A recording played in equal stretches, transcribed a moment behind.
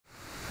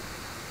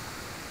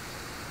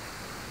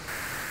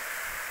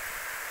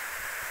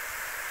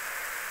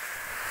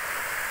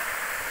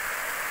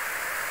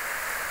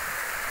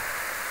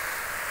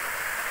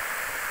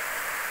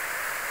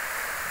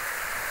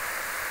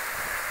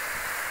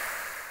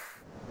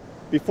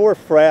Before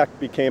frack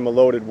became a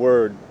loaded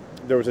word,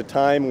 there was a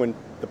time when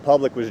the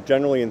public was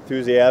generally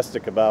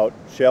enthusiastic about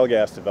shale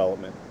gas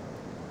development.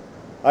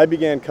 I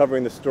began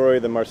covering the story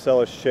of the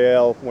Marcellus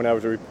Shale when I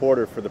was a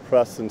reporter for the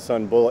Press and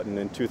Sun Bulletin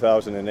in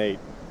 2008.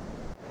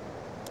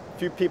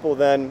 Few people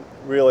then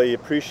really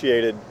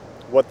appreciated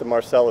what the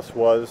Marcellus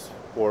was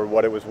or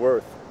what it was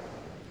worth.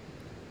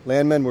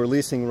 Landmen were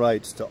leasing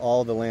rights to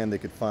all the land they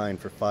could find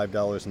for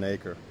 $5 an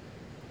acre.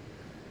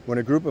 When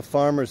a group of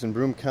farmers in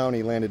Broome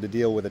County landed a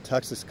deal with a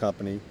Texas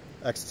company,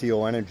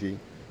 XTO Energy,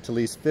 to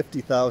lease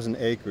 50,000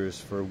 acres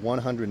for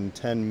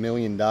 $110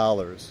 million,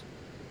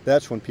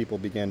 that's when people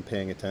began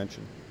paying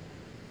attention.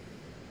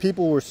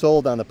 People were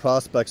sold on the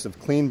prospects of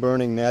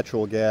clean-burning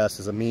natural gas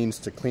as a means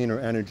to cleaner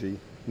energy,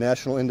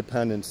 national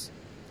independence,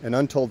 and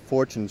untold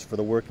fortunes for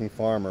the working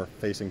farmer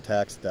facing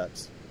tax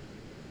debts.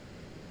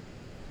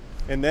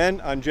 And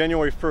then, on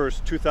January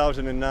 1st,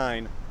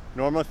 2009,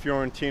 Norma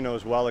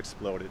Fiorentino's well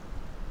exploded.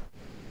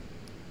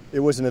 It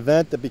was an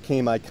event that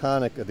became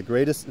iconic of the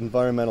greatest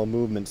environmental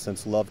movement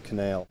since Love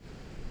Canal.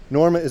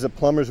 Norma is a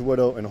plumber's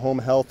widow and home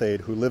health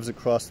aide who lives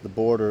across the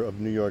border of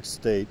New York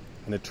State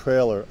in a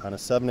trailer on a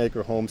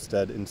 7-acre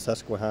homestead in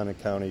Susquehanna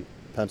County,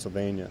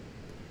 Pennsylvania.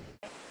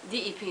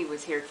 DEP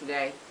was here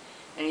today,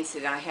 and he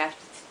said, I have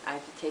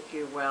to take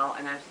your well,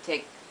 and I have to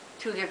take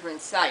 2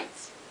 different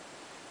sites,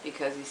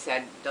 because he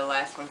said the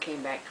last one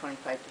came back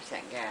 25%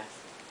 gas.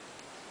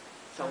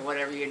 So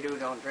whatever you do,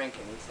 don't drink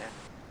it, he said.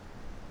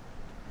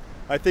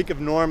 I think of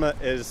Norma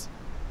as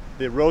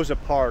the Rosa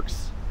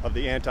Parks of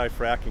the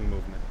anti-fracking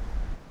movement.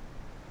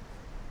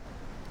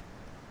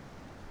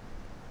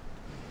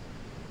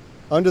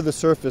 Under the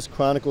Surface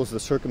chronicles the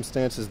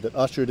circumstances that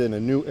ushered in a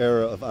new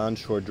era of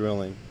onshore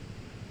drilling.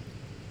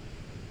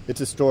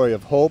 It's a story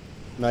of hope,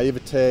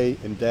 naivete,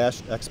 and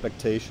dashed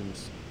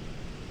expectations.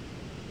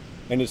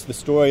 And it's the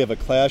story of a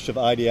clash of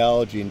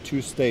ideology in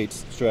 2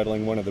 states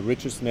straddling one of the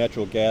richest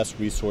natural gas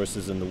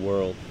resources in the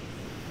world.